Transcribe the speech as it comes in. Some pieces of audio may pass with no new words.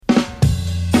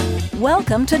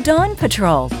Welcome to Dawn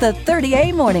Patrol, the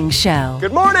 30A Morning Show.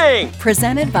 Good morning!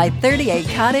 Presented by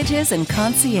 30A Cottages and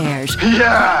Concierge.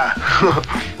 Yeah!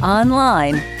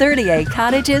 Online,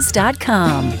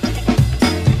 30acottages.com.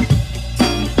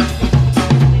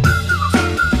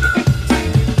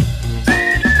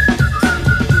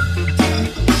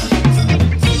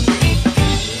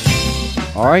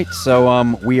 All right,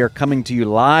 so we are coming to you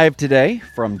live today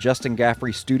from Justin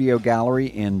Gaffrey Studio Gallery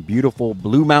in beautiful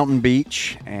Blue Mountain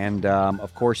Beach. And,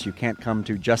 of course, you can't come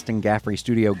to Justin Gaffrey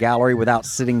Studio Gallery without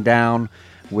sitting down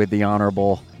with the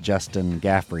Honorable Justin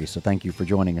Gaffrey. So thank you for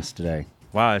joining us today.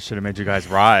 Wow, I should have made you guys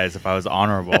rise if I was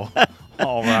honorable.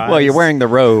 All right. Well, you're wearing the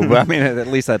robe. I mean, at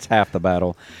least that's half the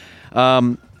battle.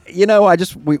 You know,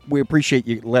 we appreciate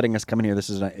you letting us come in here. This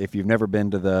is if you've never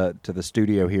been to the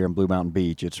studio here in Blue Mountain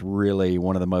Beach, it's really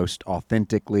one of the most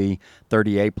authentically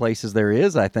 30A places there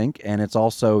is, I think, and it's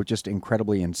also just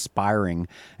incredibly inspiring.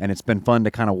 And it's been fun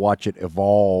to kind of watch it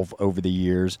evolve over the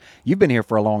years. You've been here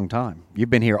for a long time. You've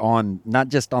been here on not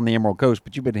just on the Emerald Coast,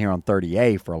 but you've been here on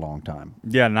 30A for a long time.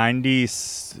 Yeah, 90.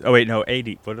 Oh wait, no,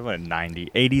 80. What am I?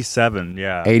 90. 87.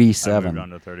 Yeah. 87. I moved on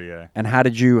to 30A. And how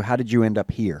did you end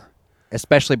up here?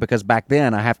 Especially because back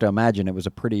then, I have to imagine it was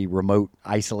a pretty remote,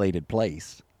 isolated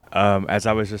place. As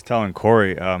I was just telling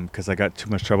Corey, because I got too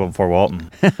much trouble in Fort Walton.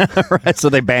 Right, so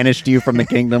they banished you from the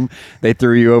kingdom. They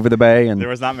threw you over the bay, and there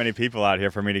was not many people out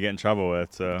here for me to get in trouble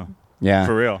with. So yeah,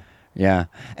 for real. Yeah,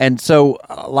 and so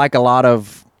like a lot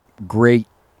of great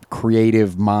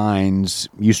creative minds,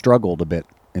 you struggled a bit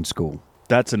in school.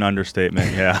 That's an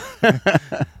understatement. Yeah,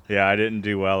 yeah, I didn't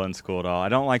do well in school at all. I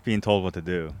don't like being told what to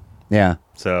do. Yeah.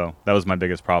 So that was my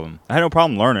biggest problem. I had no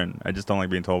problem learning. I just don't like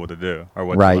being told what to do or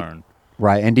what to learn.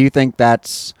 Right. And do you think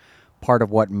that's part of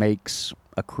what makes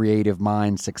a creative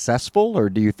mind successful, or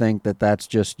do you think that that's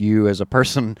just you as a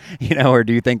person, or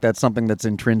do you think that's something that's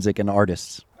intrinsic in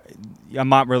artists? I'm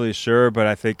not really sure, but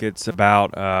I think it's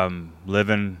about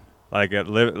living like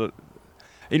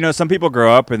some people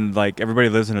grow up and like everybody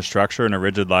lives in a structure and a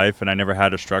rigid life, and I never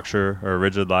had a structure or a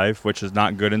rigid life, which is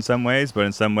not good in some ways, but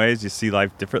in some ways you see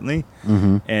life differently,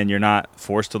 and you're not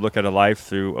forced to look at a life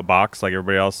through a box like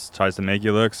everybody else tries to make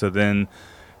you look. So then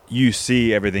you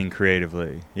see everything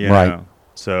creatively, you know?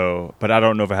 So, but I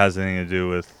don't know if it has anything to do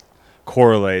with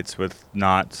correlates with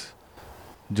not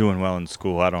doing well in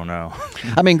school. I don't know.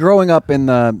 I mean, growing up in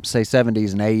the, say,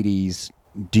 70s and 80s,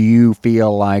 do you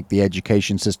feel like the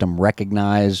education system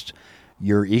recognized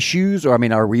your issues? Or, I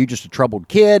mean, were you just a troubled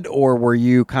kid, or were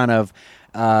you kind of,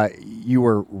 you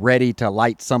were ready to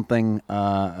light something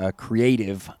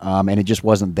creative, and it just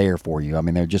wasn't there for you? I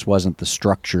mean, there just wasn't the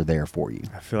structure there for you.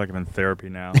 I feel like I'm in therapy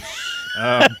now.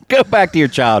 Go back to your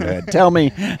childhood. Tell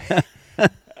me.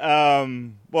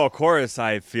 Well, chorus,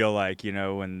 I feel like,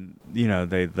 when,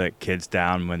 they let kids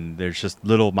down when there's just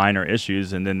little minor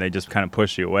issues, and then they just kind of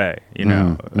push you away,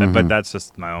 but that's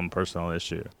just my own personal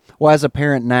issue. Well, as a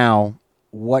parent now,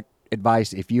 what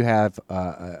advice, if you have,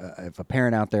 if a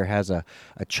parent out there has a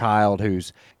child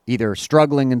who's either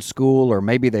struggling in school, or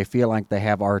maybe they feel like they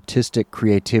have artistic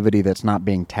creativity that's not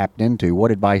being tapped into,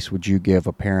 what advice would you give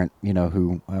a parent,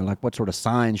 who, like, what sort of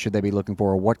signs should they be looking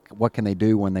for, or what can they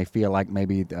do when they feel like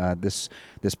maybe this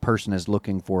person is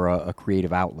looking for a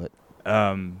creative outlet?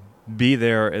 Be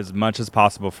there as much as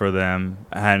possible for them,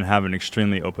 and have an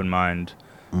extremely open mind,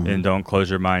 and don't close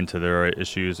your mind to their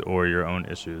issues or your own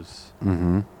issues.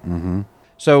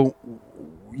 So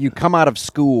you come out of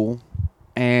school,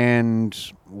 and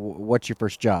what's your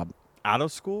first job? Out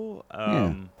of school?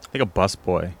 I think a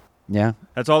busboy. Yeah?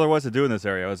 That's all there was to do in this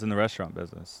area. I was in the restaurant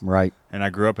business. Right. And I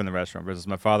grew up in the restaurant business.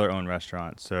 My father owned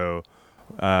restaurants, so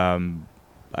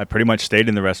I pretty much stayed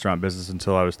in the restaurant business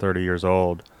until I was 30 years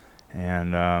old.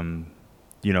 And, I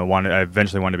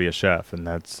eventually wanted to be a chef, and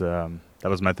that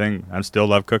was my thing. I still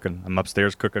love cooking. I'm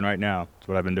upstairs cooking right now. That's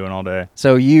what I've been doing all day.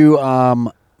 So you,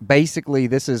 basically,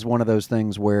 this is one of those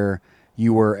things where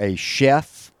you were a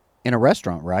chef in a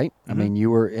restaurant, right? I mean,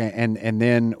 you were, and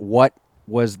then what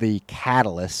was the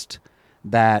catalyst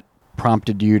that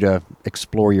prompted you to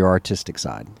explore your artistic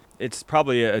side? It's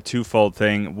probably a twofold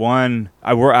thing. One,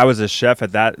 I was a chef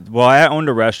at that. Well, I owned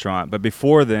a restaurant, but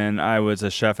before then, I was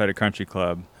a chef at a country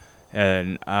club,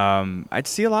 and I'd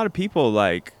see a lot of people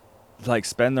like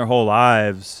spend their whole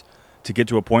lives to get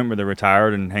to a point where they're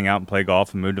retired and hang out and play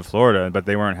golf and move to Florida, but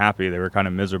they weren't happy. They were kind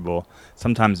of miserable,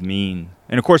 sometimes mean.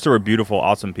 And of course there were beautiful,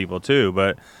 awesome people too,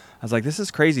 but I was like, this is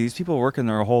crazy. These people are working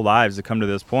their whole lives to come to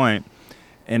this point.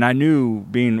 And I knew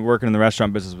working in the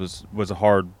restaurant business was a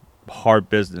hard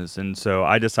business. And so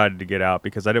I decided to get out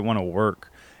because I didn't want to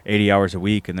work 80 hours a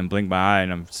week and then blink my eye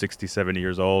and I'm 60, 70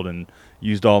 years old and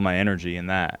used all my energy in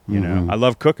that, you know. I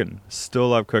love cooking, still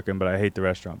love cooking, but I hate the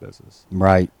restaurant business.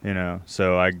 Right. You know,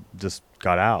 so I just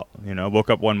got out, you know, woke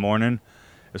up one morning.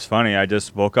 It was funny. I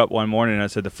just woke up one morning and I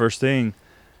said the first thing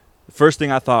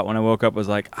I thought when I woke up was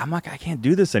like, I can't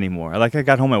do this anymore. I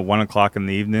got home at 1 o'clock in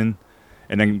the evening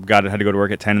and then had to go to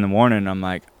work at 10 in the morning. I'm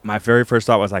like, my very first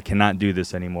thought was I cannot do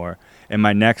this anymore. And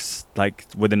my next,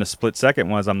 within a split second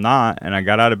was I'm not. And I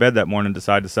got out of bed that morning,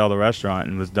 decided to sell the restaurant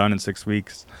and was done in 6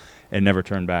 weeks and never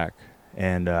turned back.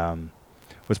 And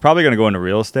was probably going to go into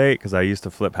real estate because I used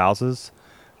to flip houses.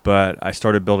 But I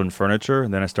started building furniture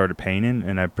and then I started painting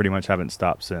and I pretty much haven't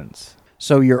stopped since.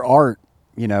 So your art,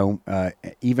 you know,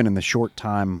 even in the short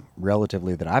time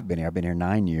relatively that I've been here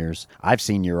 9 years, I've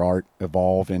seen your art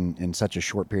evolve in such a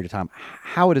short period of time.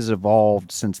 How it has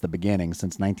evolved since the beginning,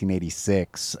 since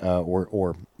 1986,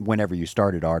 or whenever you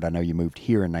started art. I know you moved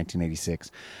here in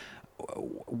 1986.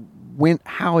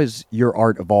 How has your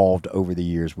art evolved over the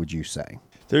years, would you say?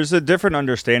 There's a different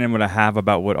understanding what I have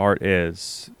about what art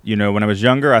is. You know, when I was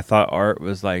younger, I thought art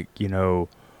was like, you know,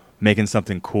 making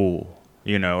something cool,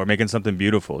 you know, or making something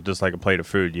beautiful, just like a plate of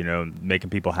food, you know, making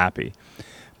people happy.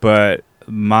 But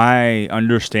my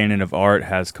understanding of art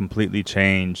has completely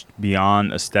changed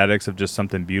beyond aesthetics of just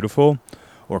something beautiful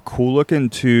or cool looking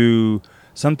to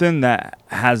something that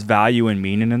has value and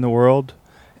meaning in the world.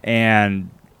 And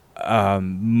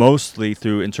mostly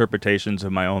through interpretations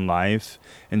of my own life.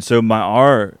 And so my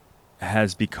art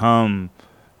has become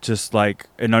just like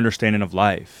an understanding of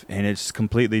life, and it's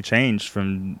completely changed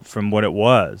from what it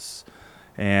was.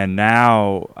 And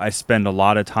now I spend a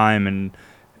lot of time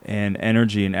and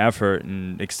energy and effort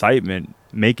and excitement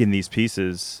making these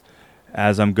pieces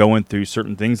as I'm going through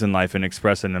certain things in life and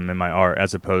expressing them in my art,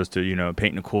 as opposed to, you know,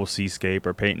 painting a cool seascape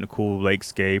or painting a cool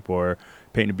lakescape or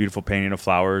painting a beautiful painting of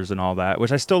flowers and all that,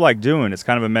 which I still like doing. It's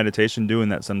kind of a meditation doing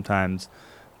that sometimes,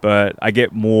 but I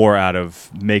get more out of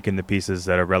making the pieces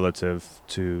that are relative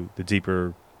to the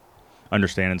deeper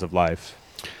understandings of life.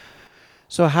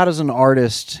 So how does an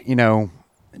artist, you know,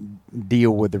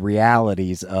 deal with the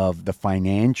realities of the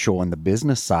financial and the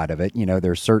business side of it? You know,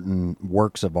 there's certain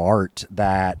works of art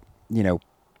that, you know,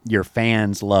 your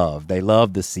fans love. They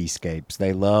love the seascapes.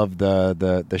 They love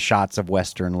the shots of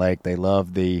Western Lake. They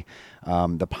love the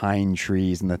pine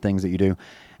trees and the things that you do.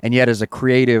 And yet, as a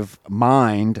creative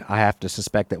mind, I have to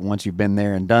suspect that once you've been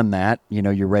there and done that, you know,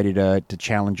 you're ready to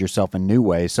challenge yourself in new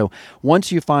ways. So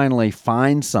once you finally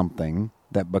find something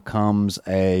that becomes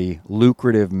a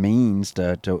lucrative means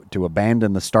to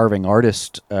abandon the starving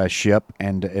artist ship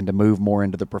and to move more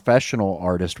into the professional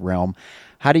artist realm,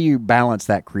 how do you balance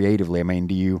that creatively? I mean,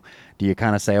 do you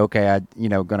kind of say, okay,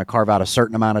 going to carve out a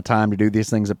certain amount of time to do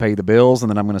these things that pay the bills, and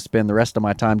then I'm going to spend the rest of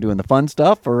my time doing the fun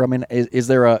stuff? Or, I mean, is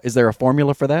there a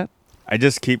formula for that? I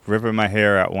just keep ripping my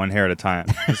hair out one hair at a time.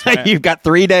 You've got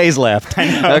 3 days left. I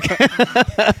know.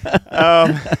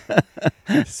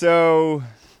 Okay. So,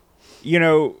 you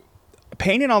know,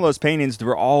 painting all those paintings, they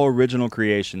were all original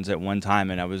creations at one time,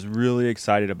 and I was really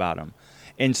excited about them.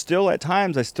 And still, at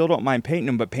times, I still don't mind painting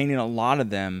them, but painting a lot of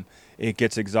them, it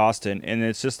gets exhausting. And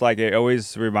it's just like, it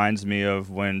always reminds me of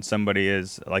when somebody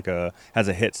has a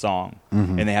hit song,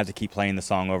 and they have to keep playing the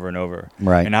song over and over.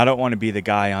 Right. And I don't want to be the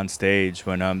guy on stage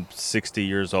when I'm 60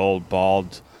 years old,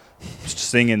 bald,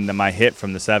 singing my hit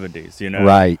from the 70s, you know?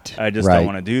 Right. I just don't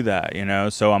want to do that, you know?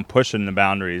 So I'm pushing the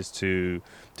boundaries to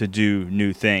do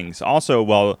new things. Also,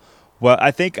 well,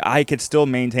 I think I could still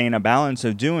maintain a balance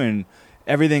of doing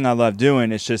everything I love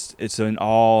doing. It's an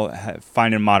all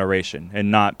finding moderation and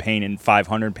not painting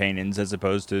 500 paintings, as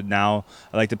opposed to now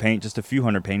I like to paint just a few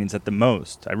hundred paintings at the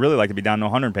most. I really like to be down to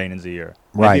 100 paintings a year.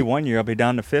 Right. Maybe one year I'll be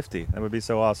down to 50. That would be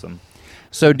so awesome.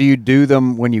 So do you do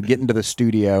them when you get into the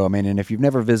studio? I mean, and if you've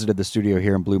never visited the studio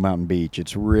here in Blue Mountain Beach,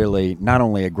 it's really not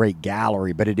only a great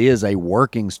gallery, but it is a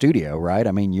working studio, right?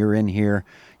 I mean, you're in here,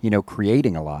 you know,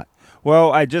 creating a lot.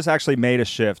 Well, I just actually made a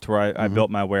shift where I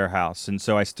built my warehouse. And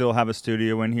so I still have a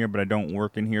studio in here, but I don't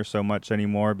work in here so much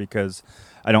anymore because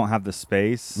I don't have the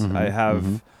space.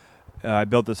 I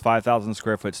built this 5,000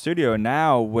 square foot studio. And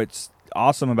now what's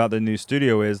awesome about the new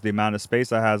studio is the amount of space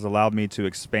that has allowed me to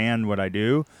expand what I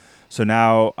do. So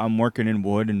now I'm working in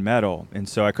wood and metal. And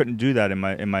so I couldn't do that in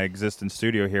my existing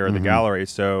studio here at the gallery.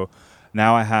 So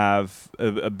now I have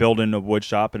a building, a wood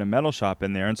shop and a metal shop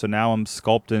in there. And so now I'm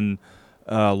sculpting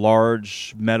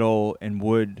large metal and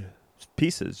wood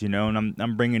pieces, you know, and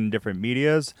I'm bringing different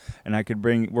medias, and I could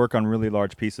work on really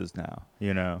large pieces now,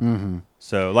 you know.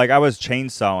 So like I was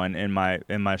chainsawing in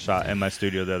my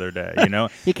studio the other day, you know.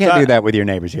 You can't do that with your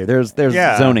neighbors here. There's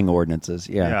zoning ordinances.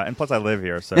 Yeah, and plus I live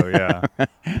here, so yeah.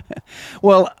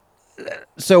 Well,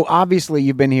 So obviously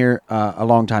you've been here a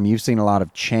long time. You've seen a lot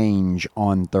of change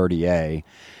on 30A.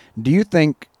 Do you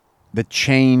think the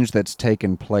change that's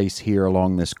taken place here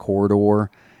along this corridor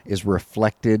is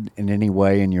reflected in any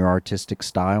way in your artistic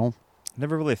style?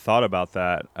 Never really thought about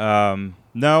that.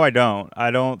 No, I don't.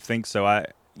 I don't think so.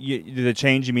 The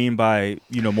change you mean by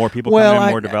more people coming in,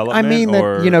 more development? I mean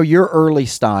or? that your early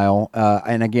style,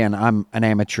 and again, I'm an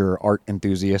amateur art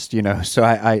enthusiast, so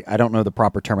I don't know the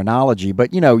proper terminology,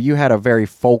 but you had a very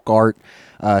folk art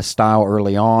style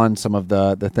early on. Some of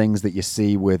the things that you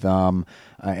see with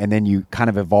and then you kind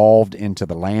of evolved into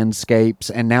the landscapes,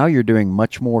 and now you're doing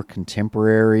much more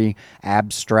contemporary,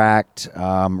 abstract,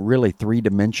 really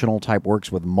three-dimensional type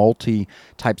works with multi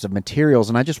types of materials.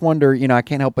 And I just wonder, I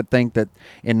can't help but think that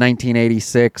in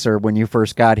 1986 or when you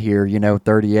first got here,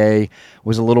 30A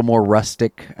was a little more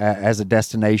rustic as a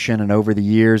destination, and over the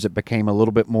years it became a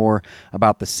little bit more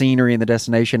about the scenery and the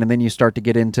destination, and then you start to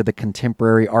get into the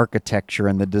contemporary architecture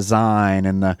and the design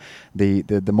and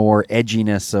the more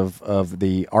edginess of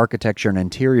the architecture and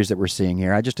interiors that we're seeing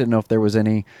here. I just didn't know if there was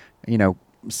any,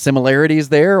 similarities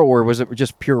there, or was it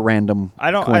just pure random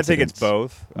coincidence? I think it's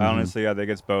both. Mm-hmm. Honestly, I think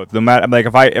it's both. No matter, like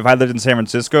if I lived in San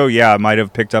Francisco, I might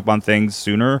have picked up on things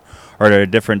sooner or at a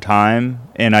different time,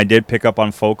 and I did pick up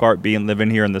on folk art living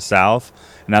here in the South,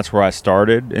 and that's where I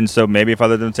started. And so maybe if I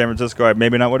lived in San Francisco, I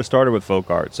maybe not would have started with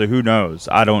folk art. So who knows?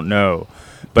 I don't know.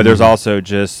 But there's also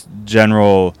just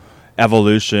general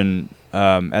evolution.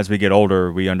 As we get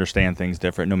older, we understand things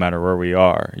different no matter where we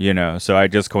are, So I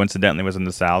just coincidentally was in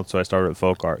the South, so I started with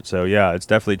folk art. So, it's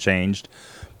definitely changed.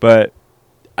 But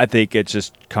I think it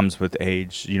just comes with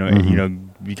age,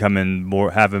 becoming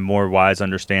having more wise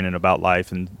understanding about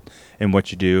life and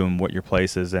what you do and what your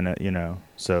place is in it,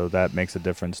 So that makes a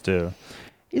difference, too.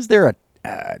 Is there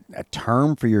a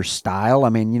term for your style? I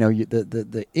mean,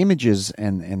 the images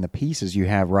and the pieces you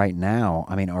have right now,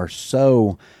 are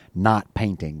so not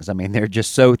paintings. They're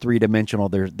just so three-dimensional.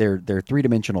 They're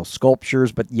three-dimensional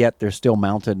sculptures, but yet they're still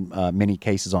mounted many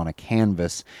cases on a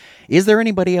canvas. Is there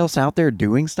anybody else out there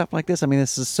doing stuff like this?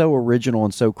 This is so original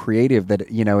and so creative that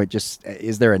it just,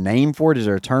 is there a name for it? Is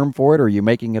there a term for it, or are you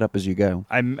making it up as you go?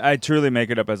 I truly make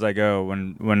it up as I go.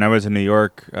 When I was in New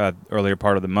York earlier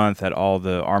part of the month at all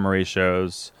the Armory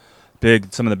shows,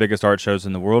 some of the biggest art shows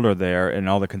in the world are there, and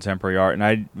all the contemporary art, and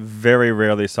I very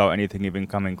rarely saw anything even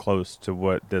coming close to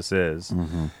what this is.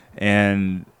 Mm-hmm.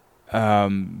 And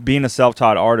being a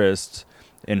self-taught artist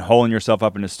and holding yourself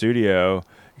up in a studio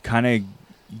kind of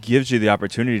gives you the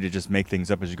opportunity to just make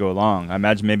things up as you go along. I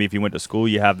imagine maybe if you went to school,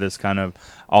 you have this kind of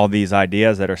all these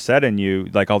ideas that are set in you,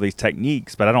 like all these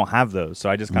techniques, but I don't have those, so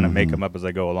I just kind of make them up as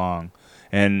I go along.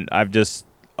 And I've just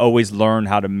always learn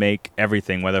how to make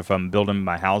everything, whether if I'm building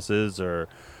my houses or,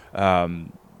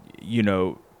 building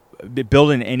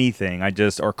anything.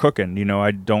 Or cooking.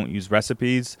 I don't use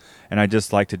recipes, and I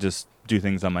just like to just do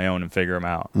things on my own and figure them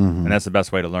out. Mm-hmm. And that's the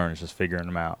best way to learn, is just figuring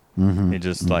them out. Mm-hmm. And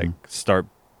just like start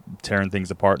tearing things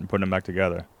apart and putting them back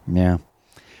together. Yeah.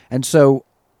 And so,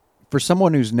 for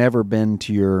someone who's never been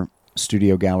to your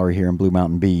studio gallery here in Blue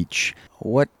Mountain Beach,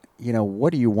 what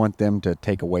do you want them to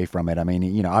take away from it?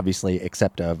 Obviously,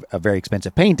 except a very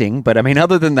expensive painting, but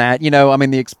other than that,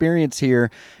 the experience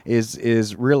here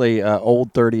is really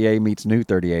old 30A meets new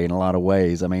 30A in a lot of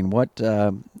ways.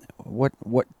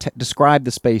 Describe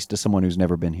the space to someone who's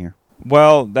never been here.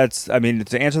 Well,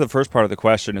 to answer the first part of the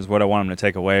question is what I want them to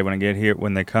take away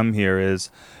when they come here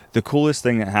is the coolest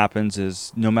thing that happens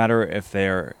is no matter if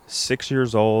they're 6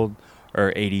 years old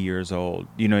or 80 years old,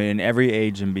 in every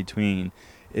age in between,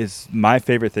 is my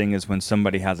favorite thing is when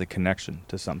somebody has a connection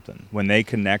to something. When they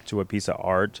connect to a piece of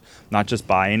art, not just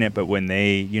buying it, but when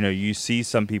they, you see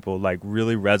some people like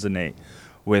really resonate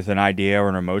with an idea or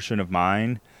an emotion of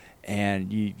mine,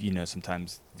 and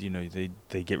sometimes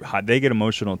they get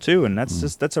emotional too, and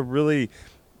that's a really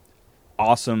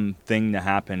awesome thing to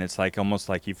happen. It's like almost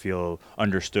like you feel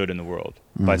understood in the world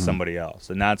by somebody else,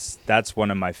 and that's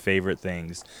one of my favorite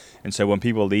things. And so when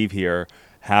people leave here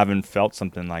having felt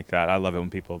something like that, I love it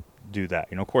when people do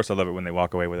that. Of course I love it when they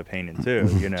walk away with a painting too,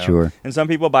 Sure. And some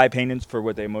people buy paintings for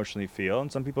what they emotionally feel,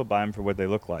 and some people buy them for what they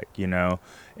look like,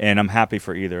 and I'm happy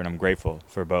for either, and I'm grateful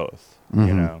for both.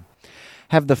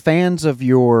 Have the fans of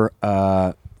your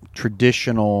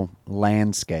traditional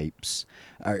landscapes,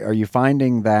 are you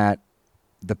finding that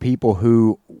the people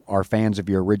who are fans of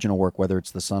your original work, whether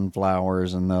it's the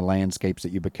sunflowers and the landscapes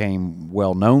that you became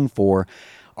well known for,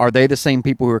 are they the same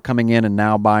people who are coming in and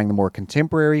now buying the more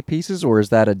contemporary pieces, or is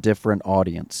that a different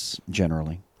audience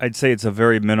generally? I'd say it's a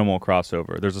very minimal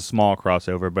crossover. There's a small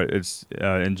crossover, but it's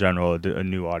in general a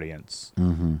new audience.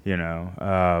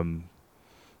 Mm-hmm.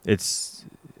 It's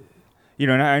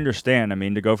and I understand. I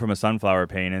mean, to go from a sunflower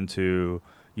paint into,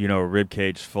 a rib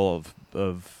cage full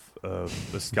of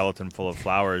a skeleton full of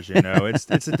flowers,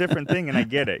 it's a different thing, and I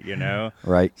get it,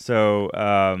 Right. So,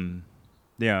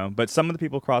 but some of the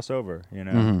people cross over,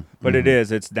 but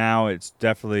Mm-hmm. it's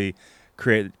definitely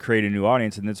create a new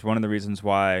audience, and it's one of the reasons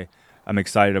why I'm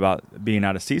excited about being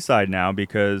out of Seaside now,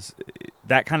 because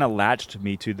that kind of latched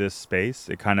me to this space.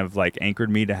 It kind of like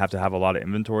anchored me to have a lot of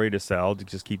inventory to sell to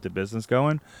just keep the business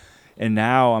going. And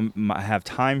now I have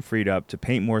time freed up to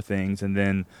paint more things, and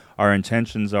then our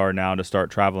intentions are now to start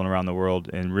traveling around the world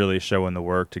and really showing the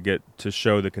work, to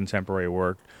show the contemporary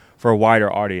work for a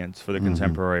wider audience for the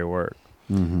contemporary work.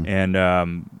 Mm-hmm. And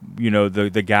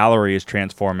the gallery is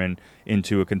transforming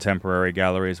into a contemporary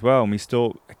gallery as well, and we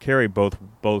still carry both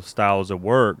styles of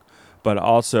work. But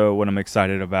also what I'm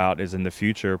excited about is in the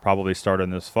future, probably starting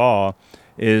this fall,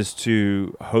 is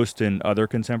to host in other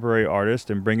contemporary artists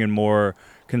and bring in more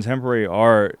contemporary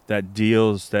art that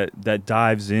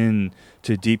dives in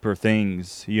to deeper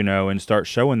things, and start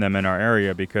showing them in our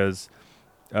area, because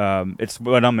it's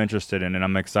what I'm interested in, and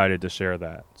I'm excited to share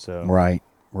that. So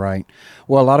Right.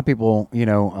 Well, a lot of people,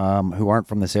 who aren't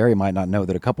from this area might not know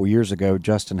that a couple years ago,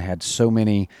 Justin had so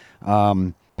many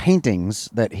paintings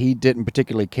that he didn't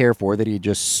particularly care for, that he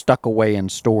just stuck away in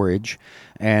storage.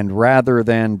 And rather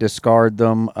than discard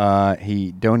them,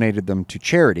 he donated them to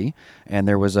charity. And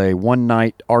there was a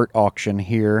one-night art auction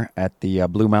here at the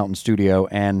Blue Mountain Studio.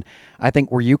 And I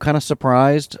think, were you kind of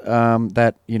surprised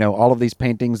that, all of these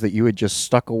paintings that you had just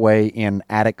stuck away in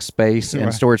attic space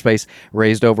and storage space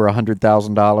raised over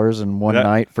 $100,000 in one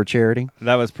night for charity?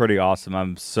 That was pretty awesome.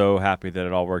 I'm so happy that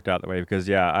it all worked out that way, because,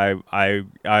 I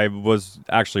was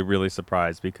actually really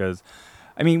surprised, because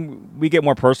I mean, we get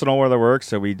more personal with our work,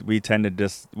 so we tend to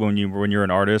just when you're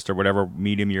an artist or whatever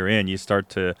medium you're in, you start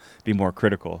to be more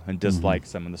critical and dislike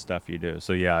some of the stuff you do.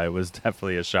 So yeah, it was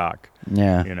definitely a shock.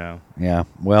 Yeah. Yeah.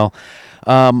 Well,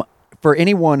 for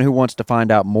anyone who wants to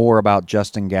find out more about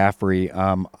Justin Gaffrey,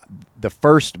 the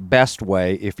first best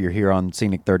way, if you're here on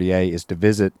Scenic 30A, is to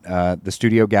visit the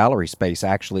studio gallery space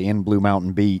actually in Blue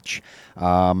Mountain Beach.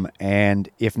 And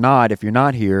if you're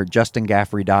not here,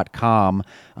 justingaffrey.com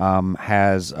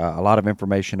has a lot of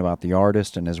information about the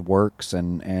artist and his works,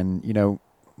 and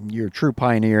you're a true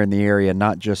pioneer in the area,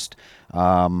 not just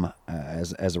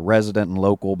as a resident and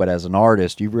local, but as an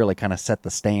artist. You've really kind of set the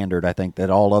standard, I think,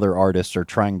 that all other artists are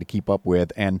trying to keep up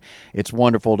with. And it's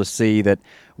wonderful to see that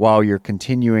while you're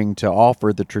continuing to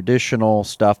offer the traditional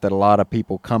stuff that a lot of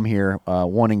people come here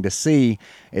wanting to see,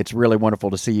 it's really wonderful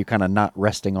to see you kind of not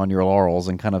resting on your laurels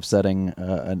and kind of setting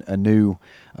a new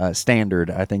standard.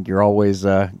 I think you're always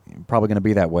probably going to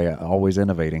be that way, always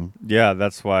innovating. Yeah,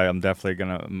 that's why I'm definitely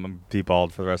going to be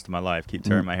bald for the rest of my life, keep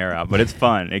tearing my hair out. But it's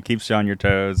fun. It keeps you on your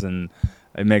toes, and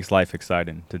it makes life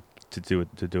exciting to do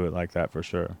it like that, for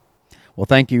sure. Well,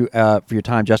 thank you for your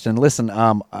time, Justin. Listen,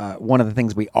 one of the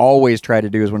things we always try to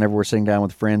do is whenever we're sitting down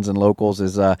with friends and locals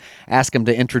is ask them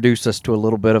to introduce us to a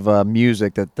little bit of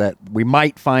music that we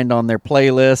might find on their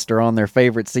playlist or on their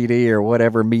favorite CD or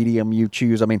whatever medium you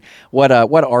choose. I mean, what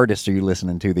artists are you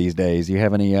listening to these days? Do you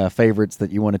have any favorites that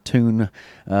you want to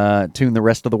tune the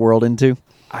rest of the world into?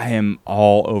 I am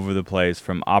all over the place,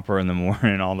 from opera in the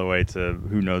morning all the way to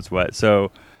who knows what.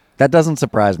 So that doesn't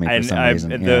surprise me for some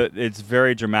reason. It's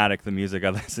very dramatic, the music I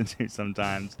listen to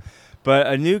sometimes. But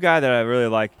a new guy that I really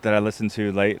like that I listened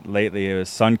to lately is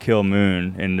Sun Kill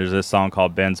Moon, and there's this song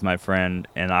called Ben's My Friend,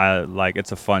 and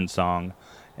it's a fun song,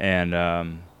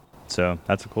 and so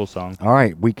that's a cool song. All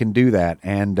right, we can do that,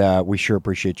 and we sure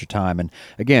appreciate your time. And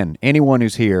again, anyone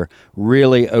who's here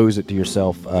really owes it to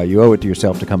yourself. You owe it to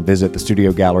yourself to come visit the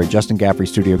Studio Gallery, Justin Gaffrey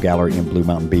Studio Gallery in Blue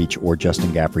Mountain Beach, or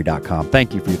justingaffrey.com.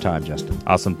 Thank you for your time, Justin.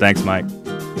 Awesome. Thanks, Mike.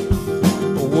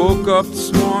 I woke up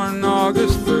this morning,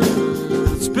 August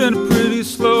 3rd. It's been a pretty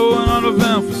slow and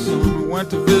uneventful summer. Went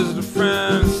to visit a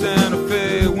friend in Santa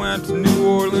Fe, went to New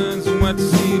Orleans, and went to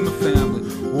see my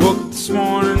family. Woke up this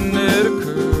morning and it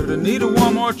occurred, I needed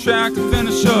one more track to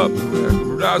finish up the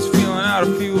record. I was feeling out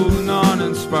of fuel and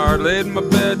uninspired. Laid in my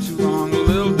bed too long, a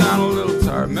little down, a little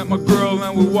tired. Met my girl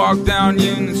and we walked down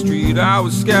Union Street. I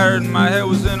was scattered and my head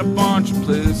was in a bunch of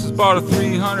places. Bought a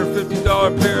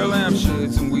 $350 pair of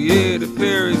lampshades, and we ate at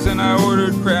Perry's and I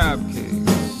ordered crab cakes.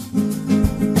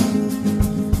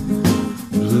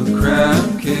 Blue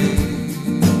crab cakes.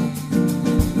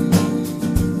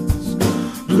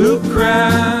 Blue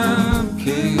crab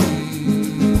cakes.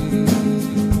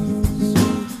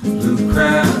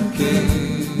 Crab cake.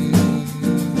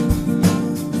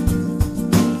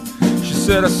 She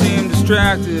said I seemed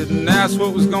distracted and asked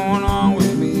what was going on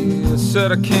with me. I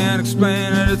said I can't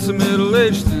explain it, it's a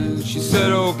middle-aged thing. She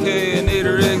said okay and ate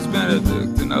her eggs Benedict.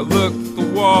 and I looked at the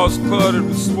walls cluttered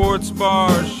with sports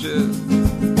bar shit.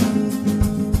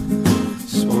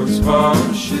 Sports bar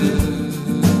shit.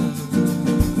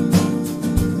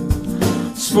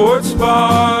 Sports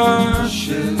bar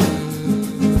shit.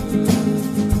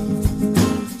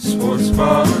 Sports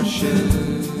bar shit.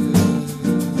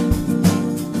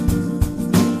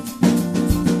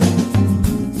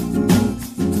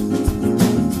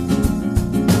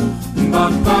 Ba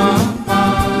ba ba.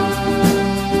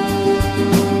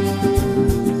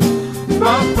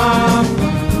 Ba ba ba.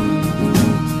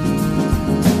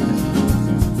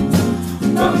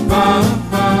 Ba ba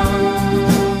ba.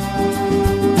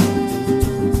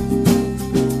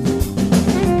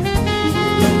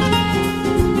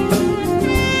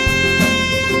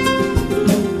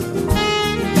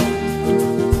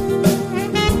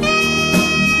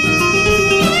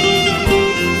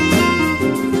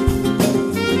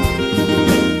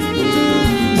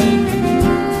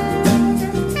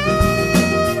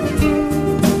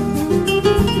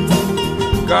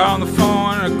 Got on the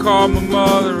phone and I called my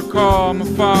mother, I called my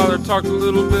father, talked a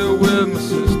little bit with my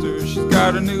sister. She's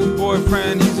got a new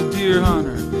boyfriend, he's a deer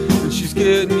hunter, and she's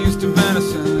getting used to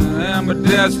venison. And my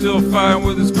dad's still fighting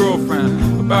with his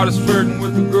girlfriend about his flirting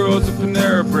with the girls at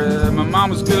Panera Bread. My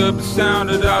mom was good but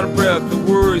sounded out of breath. I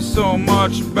worry so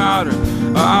much about her,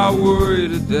 I worry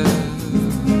to death.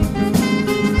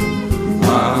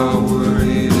 I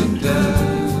worry to death.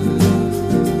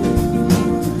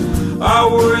 I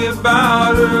worry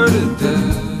about her to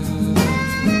death.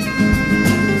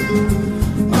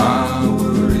 I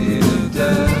worry to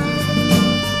death.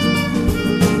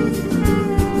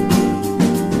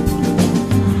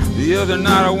 The other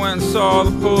night I went and saw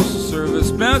the Postal Service.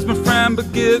 Ben's my friend,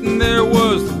 but getting there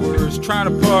was the worst. Trying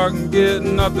to park and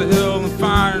getting up the hill and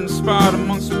finding a spot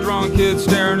amongst the drunk kids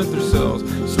staring at themselves.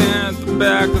 Standing at the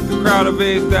back of the crowd of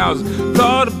 8,000.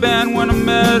 Thought of Ben when I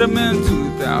met him in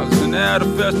 2000 at a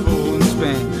festival in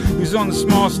Spain. He was on the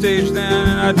small stage then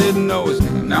and I didn't know his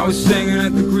name. Now he's singing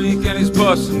at the Greek and he's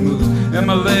busting moves. And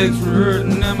my legs were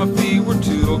hurting and my feet were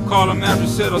too. I called him after,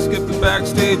 said I'll skip the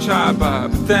backstage high bye.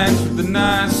 But thanks for the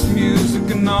nice music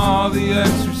and all the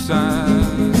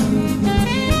exercise.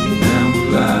 And we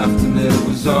laughed and it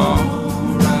was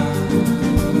alright.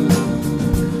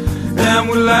 And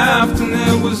we laughed and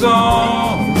it was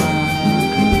alright.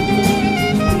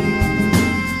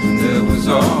 It was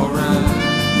alright.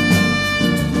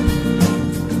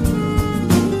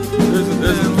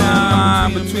 There's a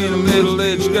line between a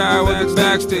middle-aged guy with a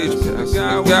backstage pass,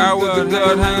 a guy with a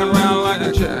gut hanging around like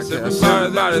a jackass.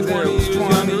 Everybody there was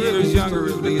 20 years younger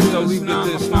at least. I'll leave it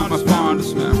this, not my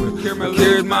fondest memory.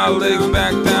 Carried my legs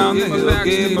back down the hill,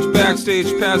 gave my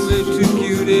backstage passage to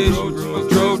cute Asian girls.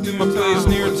 Drove to my place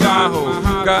near Tahoe,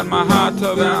 got my hot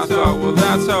tub and I thought, well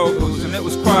that's how it goes. And it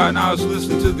was quiet and I was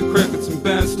listening to the crickets and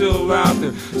Ben's still out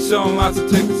there selling lots of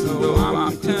tickets. Though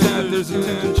I'm content, there's a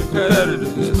tinge of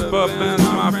competitiveness, but Ben's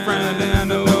my friend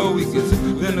and I know he gets it.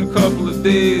 Then a couple of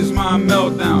days my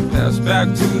meltdown passed. Back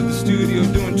to the studio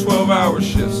doing 12-hour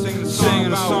shifts,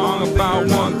 singing a song about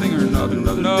one thing or another.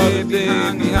 Another day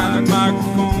behind the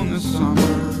microphone this summer.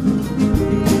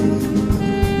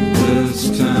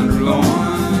 This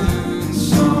tenderloin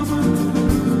summer.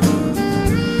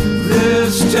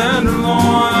 This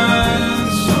tenderloin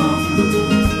summer.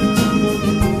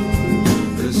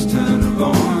 This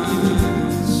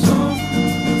tenderloin summer.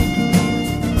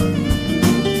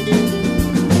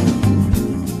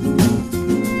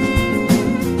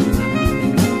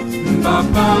 Ba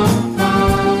ba ba.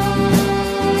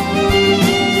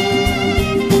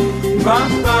 Ba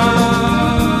ba.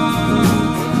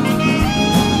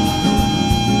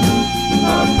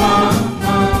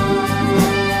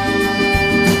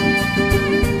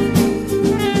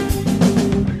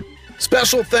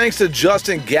 Special thanks to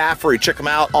Justin Gaffrey. Check him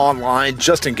out online,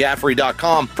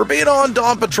 justingaffrey.com, for being on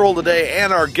Dawn Patrol today,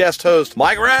 and our guest host,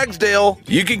 Mike Ragsdale.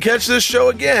 You can catch this show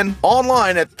again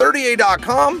online at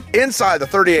 30A.com, inside the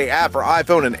 30A app for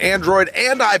iPhone and Android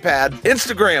and iPad,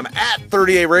 Instagram at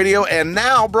 30A Radio, and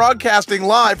now broadcasting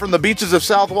live from the beaches of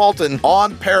South Walton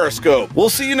on Periscope. We'll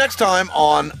see you next time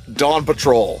on Dawn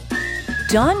Patrol.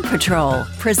 Dawn Patrol,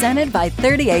 presented by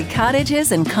 38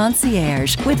 Cottages and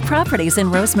Concierge, with properties in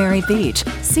Rosemary Beach,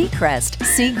 Seacrest,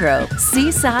 Seagrove,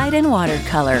 Seaside, and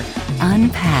Watercolor.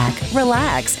 Unpack,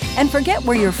 relax, and forget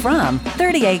where you're from.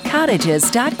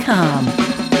 38cottages.com.